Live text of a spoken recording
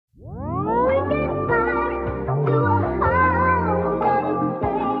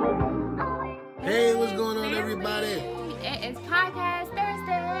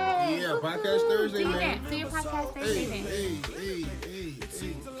do your podcast Thursday then. Hey.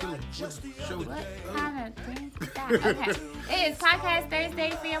 Show What kind of thing is that? Okay. It is Podcast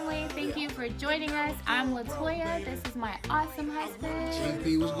Thursday, family. Thank you for joining us. I'm Latoya. This is my awesome husband.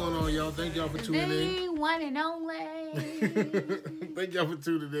 JP, what's going on, y'all? Thank y'all for tuning in. The one and only. Thank y'all for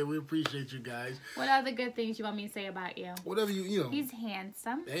tuning in. We appreciate you guys. What other good things you want me to say about you? Whatever you know. He's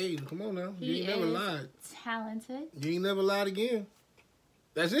handsome. Hey, come on now. You He ain't never is lied. talented. You ain't never lied again.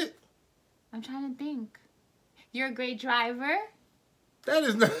 That's it. I'm trying to think. You're a great driver. That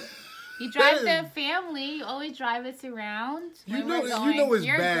is not. You drive That the family. You always drive us around. You when know- we're you going. know it's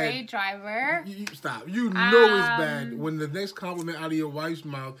You're bad. a great driver. Stop. You know it's bad when the next compliment out of your wife's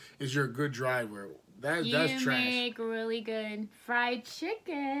mouth is you're a good driver. That's trash. You make really good fried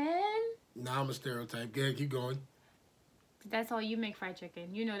chicken. Nah, I'm a stereotype. Go ahead, keep going. That's all you make, fried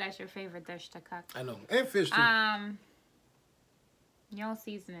chicken. You know that's your favorite dish to cook. I know. And fish too. You don't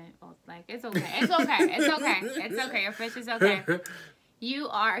season it. Oh, like, it's okay. It's okay. It's okay. It's okay. Your fish is okay. You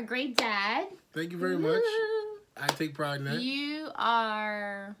are a great dad. Thank you very much. I take pride in that. You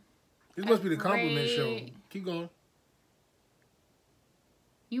are. This must be the compliment show. great- Keep going.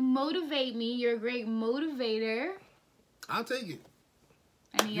 You motivate me. You're a great motivator. I'll take it.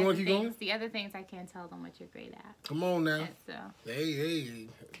 And the You other wanna keep things, going? the other things I can't tell them what you're great at. Come on now. And so, Hey.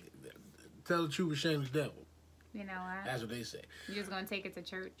 Tell the truth, shame the devil. you know what? That's what they say. You're just gonna take it to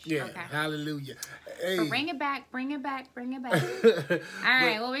church. Yeah. Okay. Hallelujah. Hey. But bring it back. Bring it back. Bring it back. All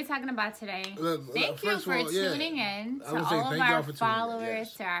right, what are we talking about today? Thank you first for of all, yeah. tuning in I to wanna say all of thank y'all our for tuning in, followers,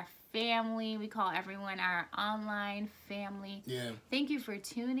 yes. to our family. We call everyone our online family. Yeah. Thank you for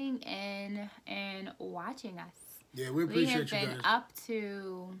tuning in and watching us. Yeah, we We appreciate have you been guys. up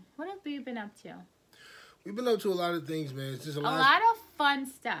to, what have we been up to? We've been up to a lot of things, man. It's just A lot of fun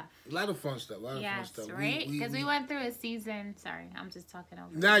stuff. a lot of fun stuff. A lot of Yes, fun stuff. right? Because we went through a season. Sorry, I'm just talking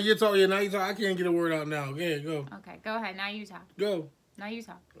over. Now you're talking. Now you're talking. I can't get a word out now. Yeah, go. Okay, go ahead. Now you talk. Go. Now you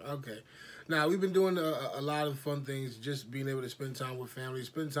talk. Okay. Now we've been doing a lot of fun things. Just being able to spend time with family,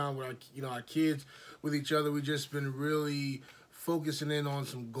 spend time with our kids, with each other. We just been really focusing in on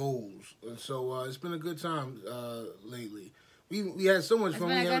some goals, and so it's been a good time lately. We had so much It's fun.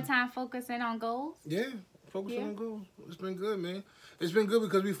 been We a had good time focusing on goals. Yeah, focusing Yeah. on goals. It's been good, man. It's been good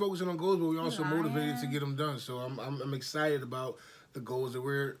because we focusing on goals, but we also Lying. motivated to get them done. So I'm excited about the goals that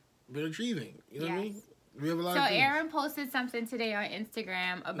we're achieving. You know what I mean? Yes. We have a lot So of things. Aaron posted something today on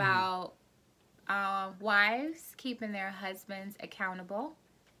Instagram about wives keeping their husbands accountable.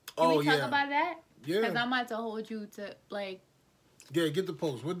 Can we talk about that? Because Yeah. I'm about to hold you to Yeah, get the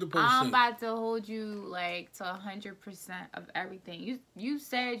post. What did the post I'm say? about to hold you to 100% of everything. You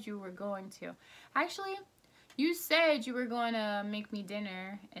said you were going to. Actually, you said you were going to make me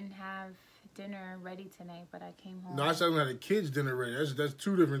dinner and have dinner ready tonight, but I came home. No, I said I'm having kids dinner ready. That's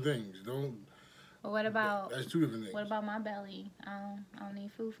two different things. But what about That's two different things. what about my belly? I don't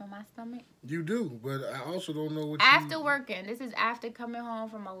need food for my stomach. You do, but I also don't know what After you... working, this is after coming home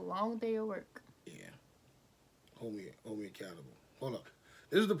from a long day of work. Yeah. Hold me accountable. Hold up.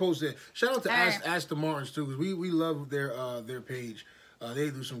 This is the post there. Shout out to Ask the Martins too, because we love their page.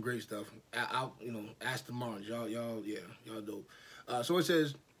 They do some great stuff. Ask the Martins. Y'all dope. So it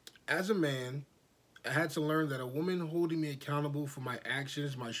says, as a man, I had to learn that a woman holding me accountable for my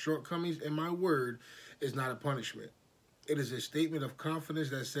actions, my shortcomings, and my word is not a punishment. It is a statement of confidence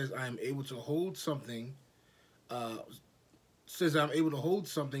that says I am able to hold something. Says I'm able to hold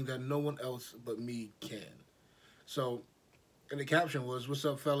something that no one else but me can. So. And the caption was, "What's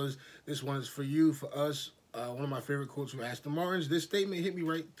up, fellas? This one is for you, for us." One of my favorite quotes from Aston Martins. This statement hit me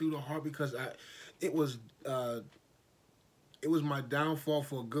right through the heart because it was my downfall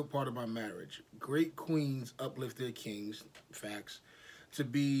for a good part of my marriage. Great queens uplift their kings. Facts. To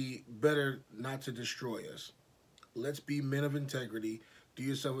be better, not to destroy us. Let's be men of integrity. Do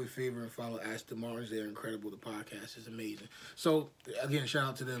yourself a favor and follow Aston Martins. They're incredible. The podcast is amazing. So again, shout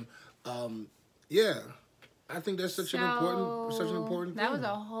out to them. Yeah. I think that's such an important thing. That was a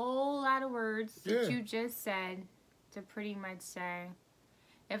whole lot of words that Yeah. you just said to pretty much say,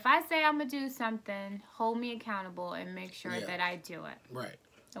 if I say I'm going to do something, hold me accountable and make sure that I do it. Right.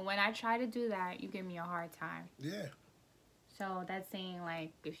 And when I try to do that, you give me a hard time. Yeah. So that's saying,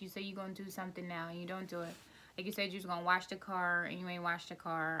 if you say you're going to do something now and you don't do it, like you said you was going to wash the car and you ain't washed the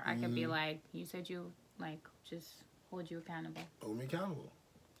car, I could be like, you said you, just hold you accountable. Hold me accountable.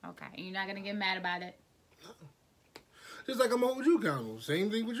 Okay. And you're not going to get mad about it? Just like I'm gonna hold you accountable.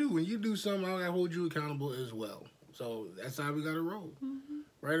 Same thing with you. When you do something, I gotta hold you accountable as well. So that's how we gotta roll. Mm-hmm.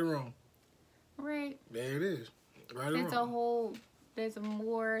 Right or wrong? Right. There it is. Right or It's wrong. a whole there's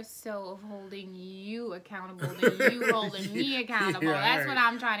more so of holding you accountable than you holding me accountable. Yeah, that's right. What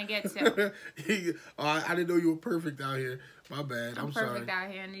I'm trying to get to. I didn't know you were perfect out here. My bad. I'm sorry. Perfect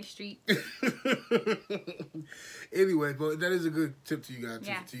out here in these streets. Anyway, but that is a good tip to you guys,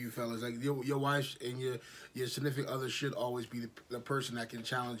 to you fellas. Like your wife and your significant other should always be the person that can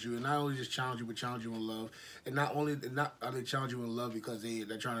challenge you, and not only just challenge you, but challenge you in love. And not are they challenge you in love because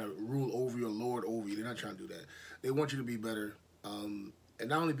they're trying to rule over you or lord over you. They're not trying to do that. They want you to be better, and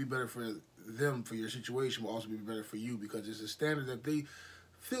not only be better for them for your situation, but also be better for you because it's a standard that they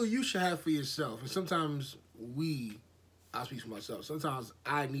feel you should have for yourself. And sometimes I'll speak for myself. Sometimes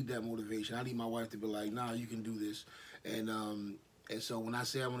I need that motivation. I need my wife to be like, nah, you can do this. And so when I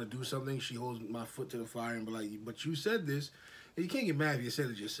say I want to do something, she holds my foot to the fire and be like, but you said this. And you can't get mad if you said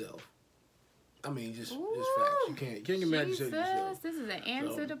it yourself. I mean, just facts. You can't get mad if you said it yourself. This is an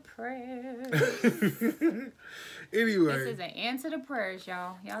answer to prayers. Anyway. This is an answer to prayers,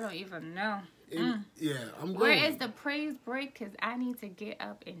 y'all. Y'all don't even know. Yeah, I'm growing. Where is the praise break? Because I need to get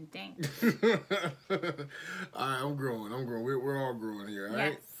up and dance. All right, I'm growing. We're all growing here, all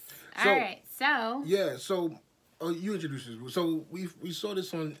right? Yes. All right, so. Yeah, so you introduced this. So we saw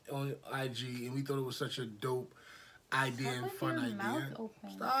this on IG, and we thought it was such a dope idea and fun idea. Mouth open.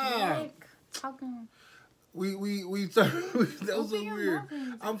 Stop. Talking. We thought that was so weird.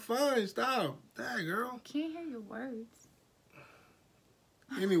 I'm fine. Stop. Dang, girl. Can't hear your words.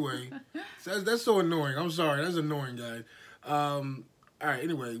 Anyway, that's so annoying. I'm sorry. That's annoying, guys. All right,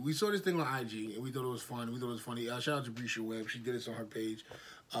 anyway, we saw this thing on IG, and we thought it was fun. We thought it was funny. Shout out to Brisha Webb. She did this on her page.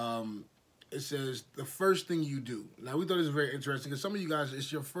 It says, the first thing you do. Now, we thought this was very interesting, because some of you guys,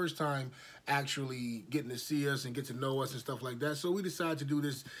 it's your first time actually getting to see us and get to know us and stuff like that. So we decided to do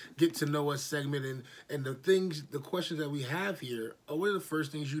this get to know us segment, and the questions that we have here are, what are the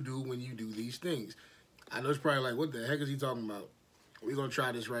first things you do when you do these things? I know it's probably like, what the heck is he talking about? We're going to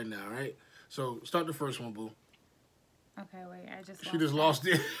try this right now, right? So, start the first one, boo. Okay, wait, She just lost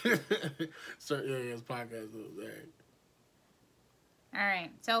it. So, yeah, it's podcast. All right,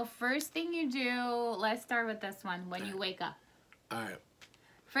 so first thing you do, let's start with this one, when you wake up. All right.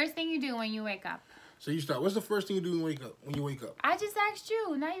 First thing you do when you wake up. So, you start. What's the first thing you do when you wake up? I just asked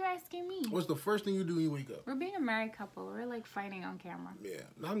you. Now you're asking me. What's the first thing you do when you wake up? We're being a married couple. We're, like, fighting on camera. Yeah,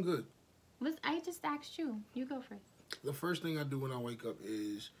 no, I'm good. I just asked you. You go first. The first thing I do when I wake up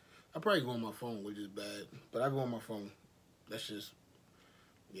is, I probably go on my phone, which is bad, but I go on my phone. That's just,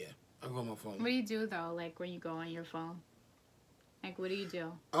 yeah, I go on my phone. What do you do, though, like, when you go on your phone? Like, what do you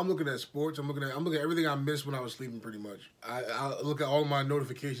do? I'm looking at sports. I'm looking at everything I missed when I was sleeping, pretty much. I look at all my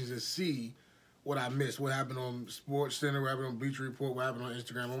notifications and see what I missed, what happened on Sports Center, what happened on Bleacher Report, what happened on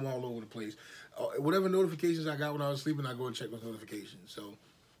Instagram. I'm all over the place. Whatever notifications I got when I was sleeping, I go and check those notifications. So,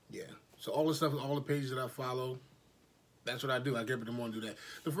 yeah. So all the stuff, all the pages that I follow, that's what I do. I get up in the morning and do that.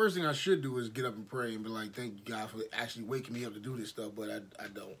 The first thing I should do is get up and pray and be like, thank you, God, for actually waking me up to do this stuff, but I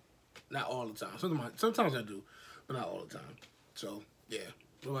don't. Not all the time. Sometimes I do, but not all the time. So, yeah.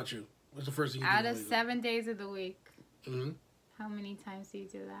 What about you? What's the first thing you do? Out of 7 days of the week, how many times do you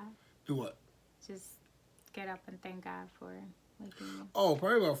do that? Do what? Just get up and thank God for waking you. Oh,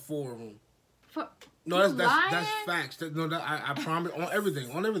 probably about 4 of them. No, that's facts. I promise on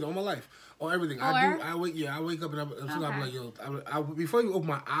everything, on my life, on everything. I wake up and I'm like, yo, before you open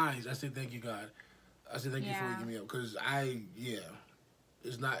my eyes, I say thank you, God. I say thank you for waking me up, because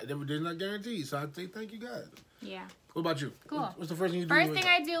it's not, there's not guaranteed. So I say thank you, God. Yeah. What about you? Cool. What's the first thing you do? First thing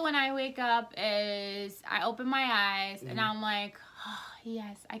I do when I wake up is I open my eyes and I'm like, oh,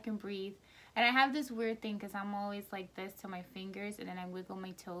 yes, I can breathe. And I have this weird thing because I'm always like this to my fingers, and then I wiggle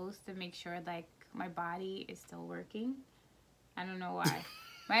my toes to make sure like my body is still working. I don't know why.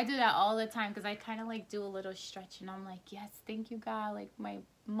 But I do that all the time because I kind of like do a little stretch, and I'm like, yes, thank you, God. Like, my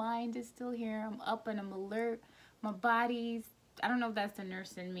mind is still here. I'm up and I'm alert. My body's, I don't know if that's the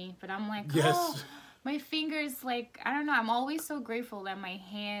nurse in me, but I'm like, yes. Oh, my fingers, like, I don't know. I'm always so grateful that my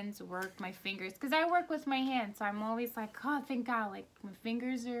hands work, my fingers, because I work with my hands. So I'm always like, oh, thank God. Like, my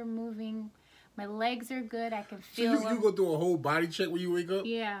fingers are moving. My legs are good. I can feel them. So you go through a wole body check when you wake up?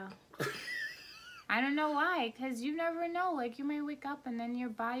 Yeah. I don't know why, because you never know. Like, you may wake up and then your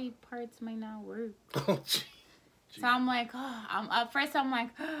body parts might not work. Oh, gee. So I'm like, oh, I'm up. First, I'm like,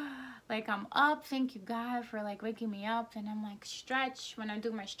 I'm up. Thank you, God, for, like, waking me up. And I'm like, stretch. When I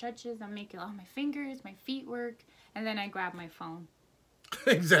do my stretches, I'm making all my fingers, my feet work. And then I grab my phone.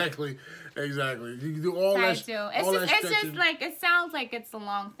 Exactly. You do all that. I do. It's just like, it sounds like it's a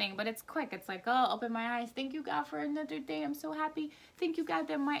long thing, but it's quick. It's like, oh, open my eyes. Thank you, God, for another day. I'm so happy. Thank you, God,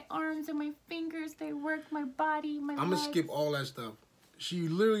 that my arms and my fingers, they work, my body, my legs. I'm going to skip all that stuff. she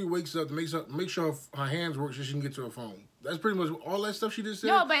literally wakes up to make sure her hands work so she can get to her phone. That's pretty much all that stuff she just said.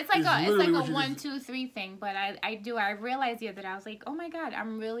 No, but it's like a 1, 2, 3 thing. But I realized the other day, I was like, oh my God,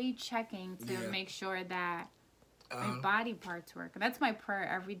 I'm really checking to make sure that my body parts work. And that's my prayer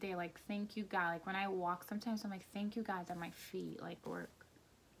every day. Like, thank you, God. Like, when I walk, sometimes I'm like, thank you, God, that my feet, like, work.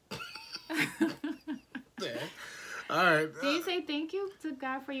 Yeah. All right. Do you say thank you to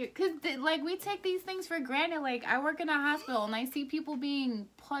God for your... Because, like, we take these things for granted. Like, I work in a hospital, and I see people being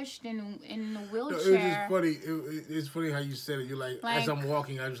pushed in a wheelchair. No, it was just funny. It's funny how you said it. You're like, as I'm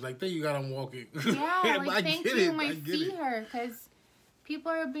walking, I was like, thank you, God, I'm walking. Yeah, like, thank you, my feet hurt. Because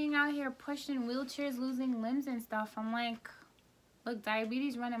people are being out here pushed in wheelchairs, losing limbs and stuff. I'm like, look,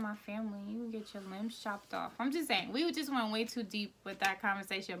 diabetes run in my family. You can get your limbs chopped off. I'm just saying, we just went way too deep with that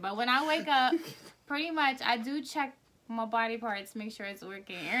conversation. But when I wake up, pretty much, I do check my body parts, make sure it's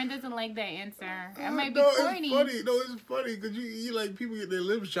working. Aaron doesn't like that answer. It might be corny. It's funny because you like people get their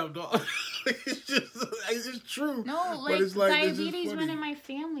limbs chopped off. it's true. No, like, it's like diabetes run in my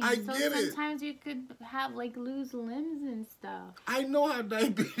family. Sometimes you could have like lose limbs and stuff. I know how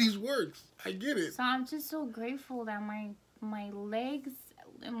diabetes works. I get it. So I'm just so grateful that my legs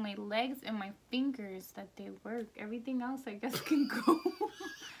and my fingers that they work. Everything else I guess can go.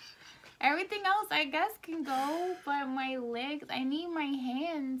 Everything else, I guess, can go, but my legs, I need my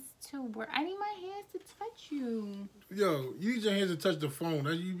hands to work. I need my hands to touch you. Yo, you use your hands to touch the phone.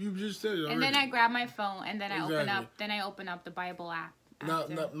 You just said it already. And then I grab my phone, and then I open up the Bible app. Now,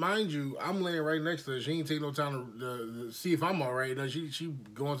 mind you, I'm laying right next to her. She ain't take no time to see if I'm all right. No, she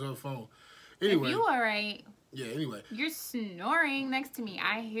going to her phone. Anyway. If you all right. Yeah, anyway. You're snoring next to me.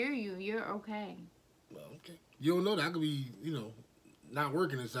 I hear you. You're okay. Well, okay. You don't know that. I could be, not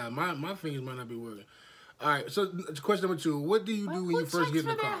working inside. My fingers might not be working. All right. So, question number 2: what do you do when you first get in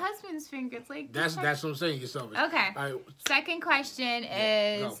the car? Who checks for their husband's fingers? Like that's what I'm saying. Yourself. Okay. All right. Second question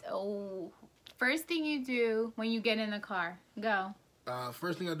is, first thing you do when you get in the car. Go.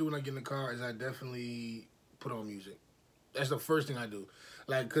 First thing I do when I get in the car is I definitely put on music. That's the first thing I do.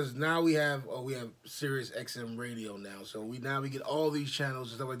 Like, cause now we have Sirius XM radio now, so we get all these channels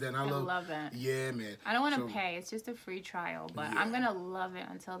and stuff like that. And I love it. Yeah, man. I don't want to pay. It's just a free trial, but I'm gonna love it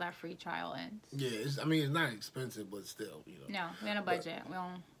until that free trial ends. Yeah, it's not expensive, but still, No, we're in a budget.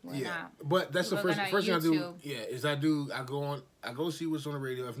 We're not. But that's the first thing I do. Yeah, is I go see what's on the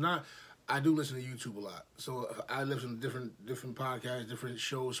radio. If not, I do listen to YouTube a lot. So I listen to different podcasts, different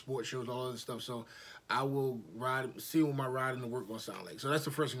shows, sports shows, all other stuff. So I will see what my ride into work gonna sound like. So that's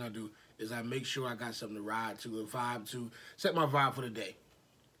the first thing I do is I make sure I got something to ride to, a vibe to, set my vibe for the day.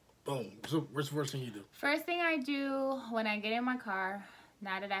 Boom. So what's the first thing you do? First thing I do when I get in my car,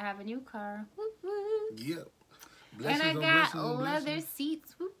 now that I have a new car, whoop, whoop. Yep. And I got leather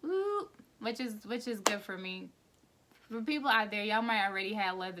seats, whoop, whoop, which is good for me. For people out there, y'all might already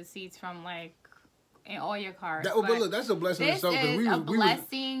have leather seats from like in all your cars. But look, that's a blessing in itself. This is a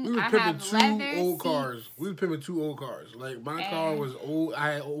blessing. We were pimping two old cars. We were pimping 2 old cars. Like my car was old.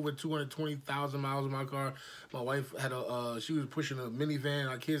 I had over 220,000 miles in my car. My wife had she was pushing a minivan.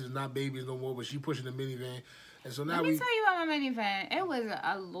 Our kids are not babies no more, but she pushing a minivan. And so now Let me tell you about my minivan. It was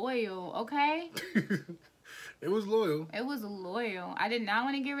a loyal, okay? It was loyal. It was loyal. I did not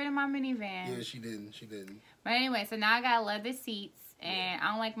want to get rid of my minivan. Yeah, she didn't. But anyway, so now I got leather seats. And I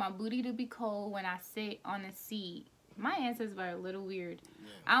don't like my booty to be cold when I sit on the seat. My answers were a little weird.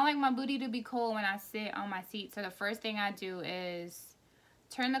 Yeah. I don't like my booty to be cold when I sit on my seat. So the first thing I do is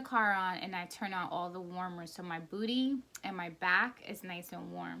turn the car on and I turn on all the warmers. So my booty and my back is nice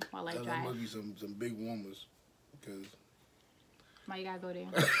and warm while I drive. There must be some big warmers. Because... Why you gotta go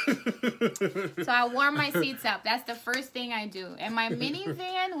there? So I warm my seats up. That's the first thing I do. And my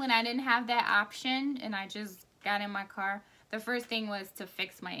minivan, when I didn't have that option and I just got in my car... The first thing was to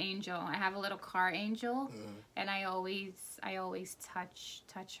fix my Angel. I have a little car Angel, and I always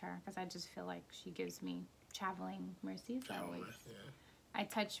touch her because I just feel like she gives me traveling mercies. I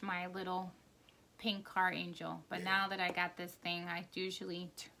touch my little pink car Angel, but now that I got this thing, I usually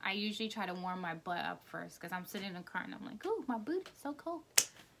try to warm my butt up first because I'm sitting in the car and I'm like, ooh, my boot is so cold.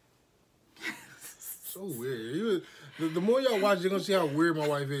 So weird. The more y'all watch, you're gonna see how weird my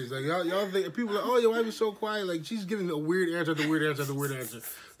wife is. Like y'all think people are like, oh, your wife is so quiet. Like she's giving a weird answer after weird answer after weird answer.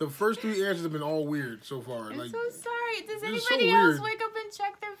 The first 3 answers have been all weird so far. I'm like, so sorry. Does anybody else wake up and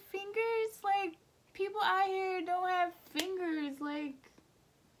check their fingers? Like people out here don't have fingers. Like.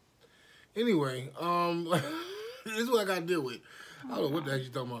 Anyway, this is what I gotta deal with. I don't know what the heck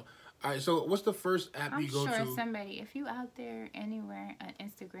you talking about. All right, so what's the first app you go to? I'm sure somebody, if you out there anywhere on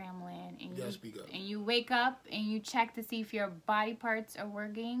Instagram land and you wake up and you check to see if your body parts are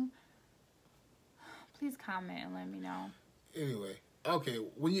working, please comment and let me know. Anyway, Okay,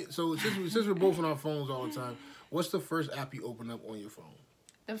 since we're both on our phones all the time, what's the first app you open up on your phone?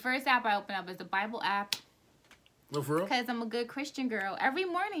 The first app I open up is the Bible app. No, for real? Because I'm a good Christian girl. Every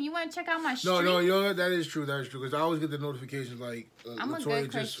morning, you want to check out my streak? No, you know what? That is true. That is true. Because I always get the notifications like, I'm a good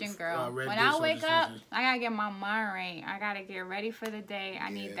Christian girl. When I wake up, I got to get my mind right. I got to get ready for the day. I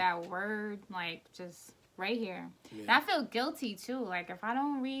need that word, like, just right here. Yeah. And I feel guilty, too. Like, if I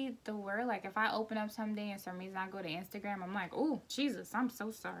don't read the word, like, if I open up someday and some reason I go to Instagram, I'm like, oh, Jesus, I'm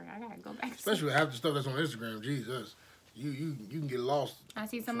so sorry. I got to go back. Especially with half the stuff that's on Instagram. Jesus. You can get lost. I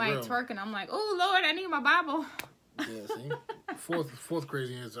see somebody twerking. I'm like, oh, Lord, I need my Bible. Yeah, see? Fourth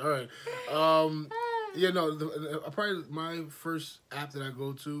crazy answer. All right. Probably my first app that I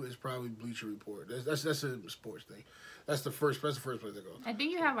go to is probably Bleacher Report. That's a sports thing. That's the first place I go. I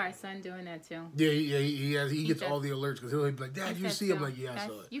think you have our son doing that too. Yeah, he gets all the alerts because he'll be like, Dad, you see? I'm like, yeah, I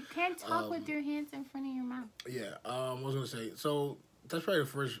saw it. You can't talk with your hands in front of your mouth. Yeah. I was gonna say, so that's probably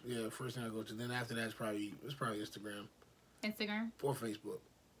the first thing I go to. Then after that, it's probably Instagram. Instagram or Facebook.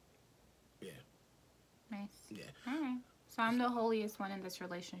 Yeah. Nice. Yeah. All right. So I'm the holiest one in this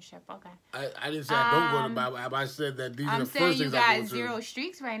relationship. Okay. I didn't say I don't go to Bible app. I said that these are the first things I go to. I'm saying you got 0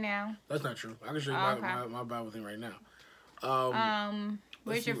 streaks right now. That's not true. I can show you my Bible thing right now.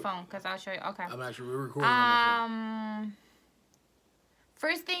 Where's your phone? Because I'll show you. Okay. We're recording on my phone.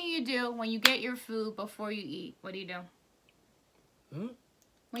 First thing you do when you get your food before you eat, what do you do?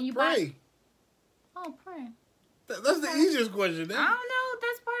 When you pray. Pray. That's the easiest question. I don't know.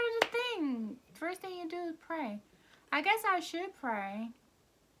 That's part of the thing. First thing you do is pray. I guess I should pray.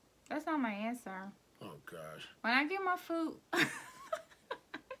 That's not my answer. Oh, gosh. When I get my food...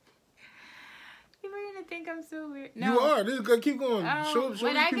 People are going to think I'm so weird. No. You are. Keep going. Show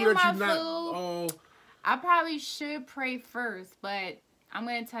when I get my food, I probably should pray first, but I'm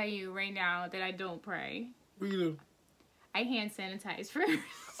going to tell you right now that I don't pray. What do you do? I hand sanitize first.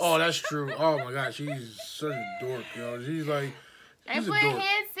 Oh, that's true. Oh, my gosh. She's such a dork, yo. She's like...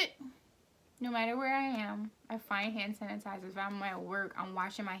 No matter where I am, I find hand sanitizer. If I'm at work, I'm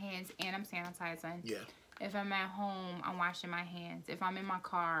washing my hands and I'm sanitizing. Yeah. If I'm at home, I'm washing my hands. If I'm in my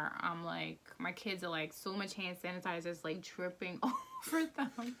car, I'm like, my kids are like, so much hand sanitizer is like dripping over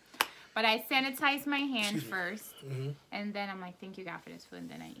them. But I sanitize my hands first, and then I'm like, thank you, God, for this food,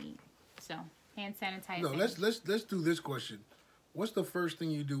 and then I eat. So, hand sanitizing. No, let's do this question. What's the first thing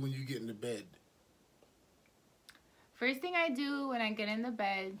you do when you get into bed? First thing I do when I get in the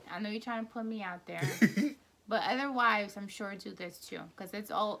bed, I know you're trying to put me out there, but other wives, I'm sure, do this too, because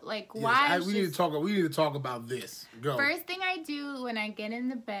it's all like wives. We need to talk about this. Go. First thing I do when I get in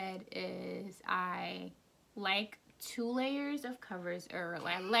the bed is I like 2 layers of covers, or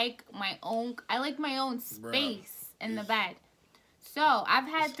I like my own space in the bed. So I've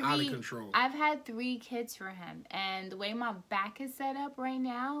had three kids for him, and the way my back is set up right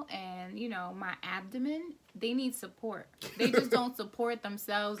now, and my abdomen, they need support. They just don't support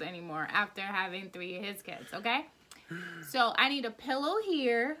themselves anymore after having 3 of his kids. Okay, so I need a pillow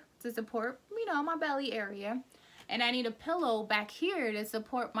here to support my belly area, and I need a pillow back here to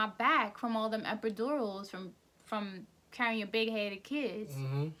support my back from all them epidurals from carrying a big headed kids.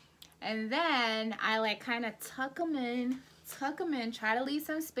 And then I kind of tuck them in, try to leave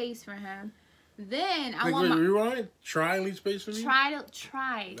some space for him. Then rewind. Try and leave space for me.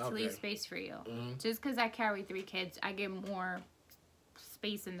 Try to leave space for you. Just because I carry 3 kids, I get more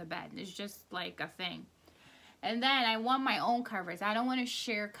space in the bed. It's just like a thing. And then I want my own covers. I don't want to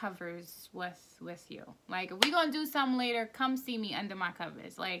share covers with you. Like, if we gonna do something later, come see me under my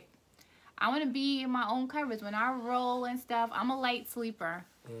covers. Like, I want to be in my own covers. When I roll and stuff, I'm a light sleeper.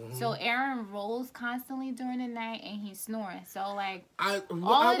 So Aaron rolls constantly during the night and he's snoring. So like, I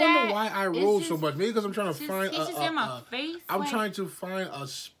wonder why I roll so much. Maybe because I'm trying to find I'm trying to find a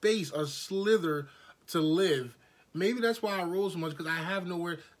space, a slither to live. Maybe that's why I roll so much, because I have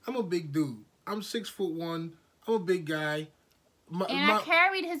nowhere. I'm a big dude. I'm 6'1". I'm a big guy. I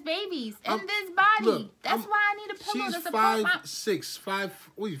carried his babies in this body. Look, that's why I need a pillow to support my... She's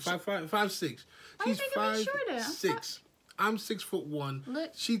 5'6". She's 5'6". I'm 6'1".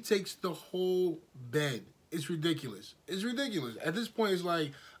 Look. She takes the whole bed. It's ridiculous. At this point, it's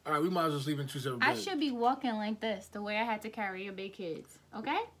like, all right, we might as well sleep in 2 separate beds. I should be walking like this, the way I had to carry your big kids.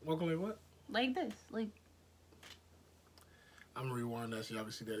 Okay? Walking like what? Like this. Like. I'm gonna rewind that so y'all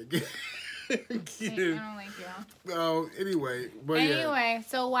can see that again. I don't like y'all. Anyway,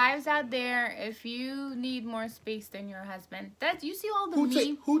 so wives out there, if you need more space than your husband, you see all the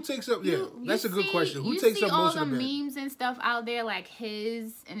memes. Who takes up? That's a good question. Who takes up most of the bed? You see all the memes and stuff out there, like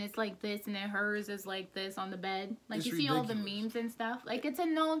his, and it's like this, and then hers is like this on the bed. Like, it's ridiculous. All the memes and stuff. Like, it's a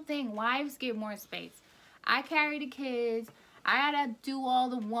known thing. Wives get more space. I carry the kids. I gotta do all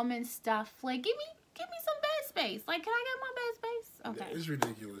the woman stuff. Like, give me some bed space. Like, can I get my bed space? Okay. It's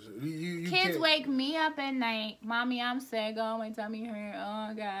ridiculous. You Kids can't... wake me up at night. Mommy, I'm sick. Oh, my tummy hurt.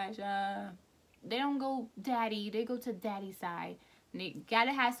 Oh, gosh. They don't go daddy. They go to daddy's side. They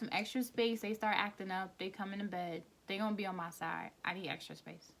gotta have some extra space. They start acting up. They come into bed. They gonna be on my side. I need extra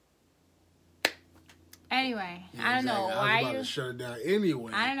space. Anyway, Yeah, I don't know exactly. why I was about to shut it down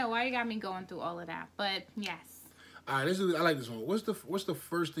anyway. I don't know why you got me going through all of that, but yes. All right, I like this one. What's the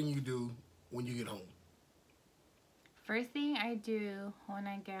first thing you do when you get home? First thing I do when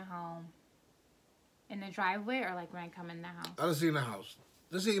I get home, in the driveway or like when I come in the house? Let's see in the house.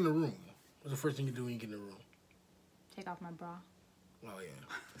 Let's see in the room. What's the first thing you do when you get in the room? Take off my bra. Oh yeah.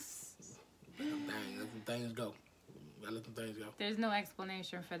 Let them things go. Gotta let them things go. There's no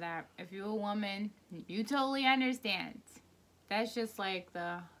explanation for that. If you're a woman, you totally understand. That's just like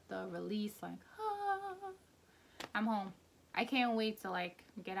the release, like, I'm home. I can't wait to like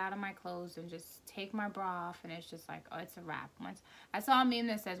get out of my clothes and just take my bra off, and it's just like, oh, it's a wrap. I saw a meme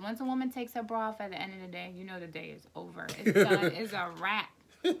that says, once a woman takes her bra off at the end of the day, you know the day is over. It's done. It's a wrap.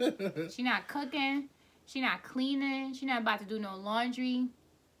 She not cooking. She not cleaning. She not about to do no laundry.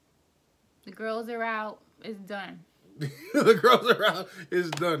 The girls are out. It's done. The girls are out. It's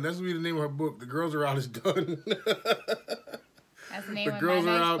done. That's gonna be the name of her book. The girls are out. It's done. That's the name the of girls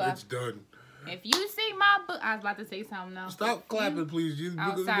my are next out. book. It's done. If you see my I was about to say something else. Stop clapping, please.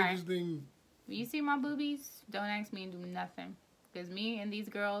 Sorry. This thing. If you see my boobies, don't ask me to do nothing. Because me and these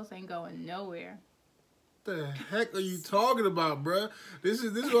girls ain't going nowhere. What the heck are you talking about, bruh? This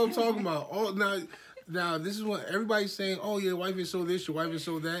is what I'm talking about. Oh, now this is what everybody's saying. Oh, your wife is so this, your wife is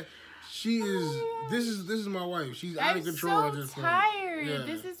so that. She is. This is my wife. She's out of control at this point. I'm so tired. Yeah.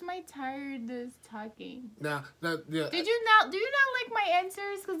 This is my tiredness talking. Now, yeah. Do you not like my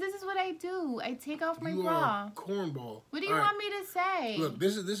answers? Because this is what I do. I take off my bra. Are a cornball. What do you want me to say? Look,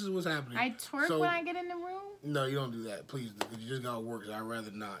 this is what's happening. I twerk when I get in the room? No, you don't do that. Please, you just gotta work. So I'd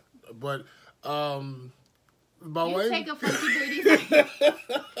rather not. But you take a funky booty.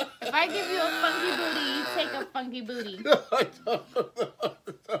 If I give you a funky booty, you take a funky booty. No, I don't.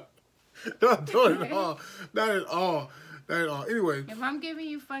 Not at all. Not at all. Not at all. Anyway. If I'm giving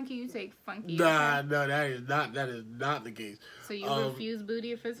you funky, you take funky. Nah, okay? No, that is not the case. So you refuse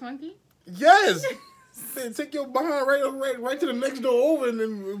booty if it's funky? Yes. Man, take your behind right to the next door over and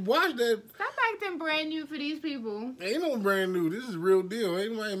then watch that. Stop acting brand new for these people. Ain't no brand new. This is real deal.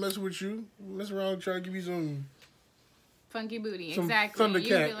 Ain't nobody messing with you. Mess around trying to give you some funky booty. Some exactly.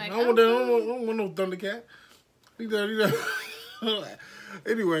 Thundercat. Like, I don't want no Thundercat.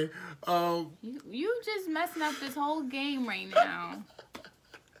 Anyway, you just messing up this whole game right now.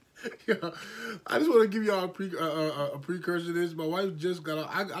 Yeah, I just want to give y'all a precursor to this. My wife just got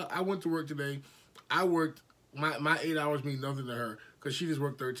out. I went to work today. I worked my 8 hours mean nothing to her because she just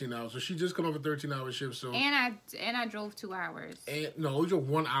worked 13 hours. So she just come off a 13-hour shift. So and I drove 2 hours. And no, it was just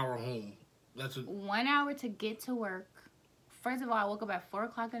 1 hour home. That's 1 hour to get to work. First of all, I woke up at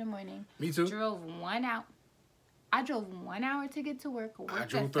 4:00 in the morning. Me too. Drove 1 hour. I drove 1 hour to get to work. I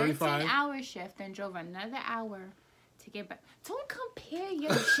drove a 35. 13-hour shift, then drove another hour to get back. Don't compare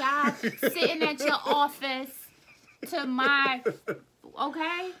your job sitting at your office to my.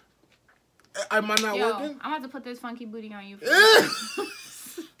 Okay. Am I not working? I'm about to put this funky booty on you.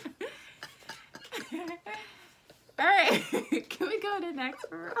 All right, can we go to the next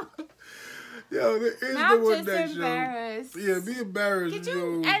girl? Yo, there is now the one I'm next just embarrassed. Yeah, be embarrassed. Could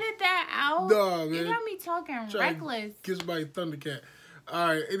you edit that out? No, man. You got me talking reckless. Kiss my Thundercat. All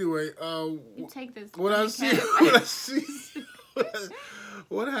right. Anyway, you take this. What I see.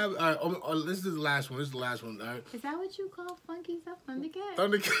 What happened? All right. This is the last one. This is the last one. All right. Is that what you call funky stuff, Thundercat?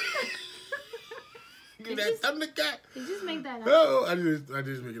 Thundercat. Thundercat. You just make that up. No, I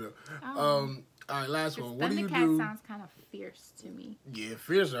just make it up. Oh. All right, last one. What do you do? Thundercat sounds kind of fierce to me. Yeah,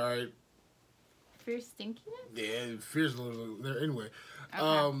 fierce. All right. Fierce stinkiness? Yeah, fierce. Anyway.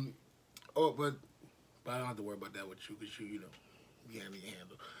 Okay. But I don't have to worry about that with you because you know, you got any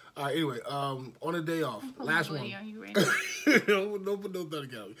handle. All right. Anyway, on a day off, last one. On you right now. Don't put no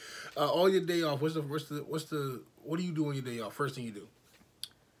Thundercat. On your day off, what do you do on your day off? First thing you do.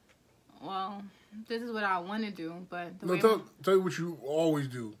 Well, this is what I want to do, but tell me what you always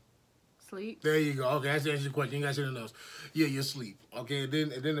do. Sleep. There you go. Okay, that's the answer to the question. You ain't got anything else. Yeah, you sleep. Okay, and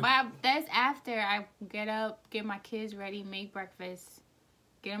then. But that's after I get up, get my kids ready, make breakfast,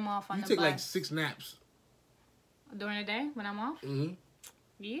 get them off on the bus. You take like 6 naps during the day when I'm off. Mm-hmm.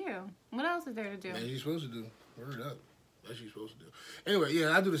 Yeah. What else is there to do? That's what you're supposed to do. Word up. That's what you're supposed to do. Anyway,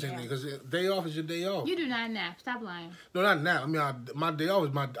 yeah, I do the same thing because day off is your day off. You do not nap. Stop lying. No, not nap. I mean, my day off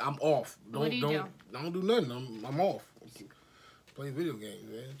is I'm off. What do you do? I don't do nothing. I'm off. Play video games,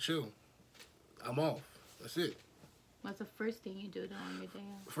 man. Chill. I'm off. That's it. What's the first thing you do on your day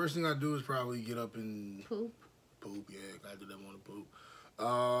off? First thing I do is probably get up and poop. Poop, yeah. I do that on the poop.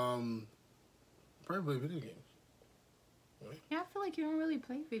 Probably play video games. Right? Yeah, I feel like you don't really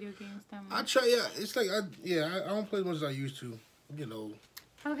play video games that much. I try. Yeah, it's like I don't play as much as I used to. You know.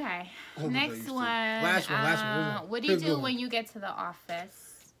 Okay. Next one. Last one. What do you do when you get to the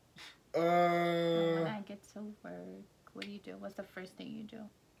office? When I get to work, what do you do? What's the first thing you do?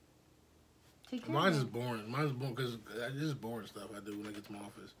 Mine's is boring. Mine's boring because this is boring stuff I do when I get to my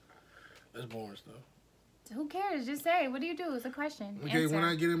office. That's boring stuff. Who cares? Just say. What do you do? It's a question. Okay, when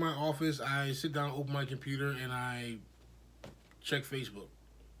I get in my office, I sit down, open my computer, and I check Facebook.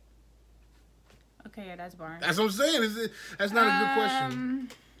 Okay, yeah, that's boring. That's what I'm saying. That's not a good question.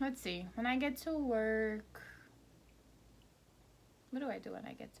 Let's see. When I get to work, what do I do when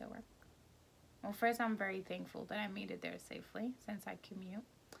I get to work? Well, first, I'm very thankful that I made it there safely since I commute.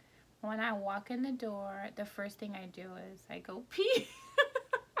 When I walk in the door, the first thing I do is I go pee.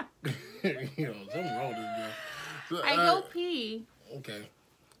 You know, something wrong with this girl. So, I go pee. Okay.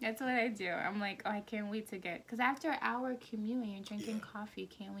 That's what I do. I'm like, oh, I can't wait to get... Because after an hour commuting and drinking coffee,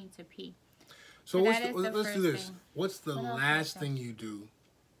 can't wait to pee. So let's do this. Thing. What's the last thing you do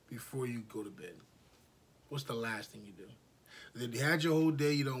before you go to bed? What's the last thing you do? You had your whole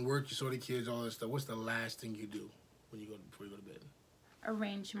day, you don't work, you saw the kids, all that stuff. What's the last thing you do before you go to bed?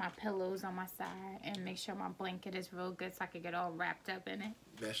 Arrange my pillows on my side and make sure my blanket is real good so I can get all wrapped up in it.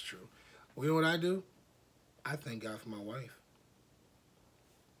 That's true. Well, you know what I do? I thank God for my wife.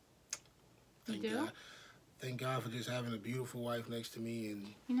 Thank God. Thank God for just having a beautiful wife next to me.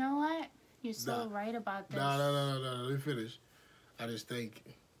 And you know what? You're so right about this. No. Let me finish. I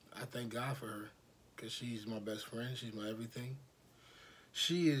thank God for her because she's my best friend. She's my everything.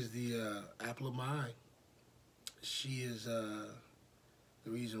 She is the apple of my eye. She is the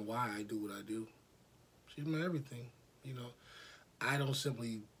reason why I do what I do. She's my everything. You know, I don't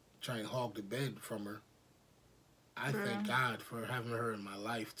simply try and hog the bed from her. I thank God for having her in my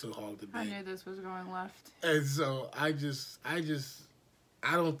life to hog the bed. I knew this was going left. And so I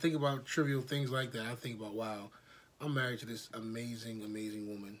don't think about trivial things like that. I think about, wow, I'm married to this amazing, amazing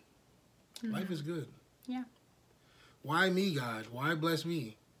woman. Mm-hmm. Life is good. Yeah. Why me, God? Why bless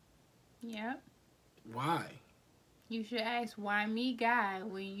me? Yeah. Why? You should ask, why me,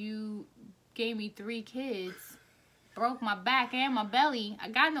 God, when you gave me 3 kids, broke my back and my belly. I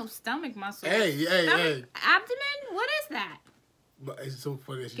got no stomach muscle. Hey. Abdomen? What is that? But it's so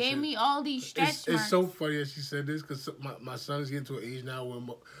funny that she gave me all these stretch marks. It's so funny that she said this because my son's getting to an age now where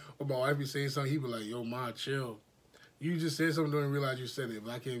my wife be saying something, he be like, yo, Ma, chill. You just said something, don't even realize you said it,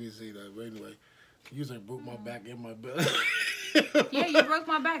 but I can't even say that. But anyway, you was like, broke my back and my belly. Yeah, you broke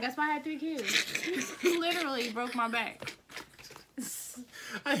my back. That's why I had 3 kids. You literally broke my back.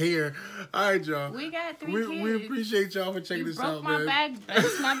 I hear. All right, y'all. We got 3 kids. We appreciate y'all for checking this out, man. You broke my back.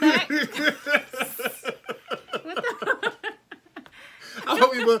 That's my back. What the?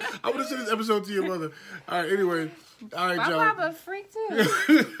 I want to send this episode to your mother. All right, anyway. All right, y'all. My mama a freak, too.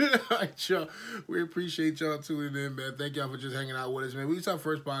 All right, y'all. We appreciate y'all tuning in, man. Thank y'all for just hanging out with us, man. It's our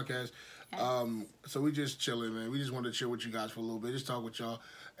first podcast. So we just chilling, man. We just wanted to chill with you guys for a little bit, just talk with y'all,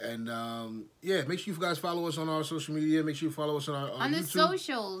 and yeah, make sure you guys follow us on our social media. Make sure you follow us on our on the YouTube.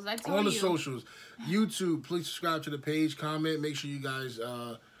 Socials. I told you. On the socials, YouTube. Please subscribe to the page, comment. Make sure you guys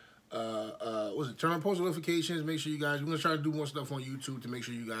turn on post notifications. Make sure you guys. We're gonna try to do more stuff on YouTube to make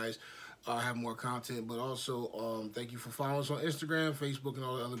sure you guys have more content, but also thank you for following us on Instagram, Facebook, and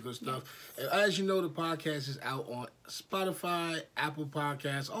all the other good stuff. Yes. And as you know, the podcast is out on Spotify, Apple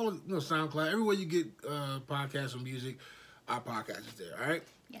Podcasts, all SoundCloud, everywhere you get podcasts or music, our podcast is there. All right.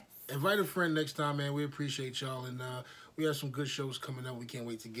 Yes. Invite a friend next time, man. We appreciate y'all, and we have some good shows coming up. We can't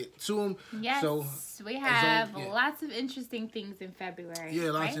wait to get to them. Yes, so, we have lots of interesting things in February. Yeah,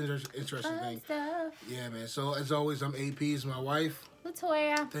 lots of interesting things. Stuff. Yeah, man. So as always, I'm AP. It's my wife,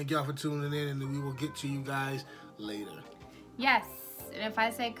 Latoya. Thank y'all for tuning in, and we will get to you guys later. Yes, and if I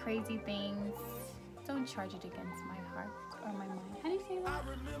say crazy things, don't charge it against my heart or my mind. How do you say that?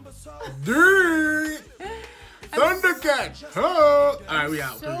 Thundercats! Huh? Alright, we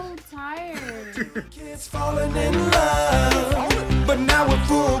out. So tired. Kids falling in love, but now we're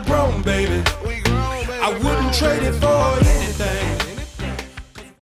full grown, baby. I wouldn't trade it for anything.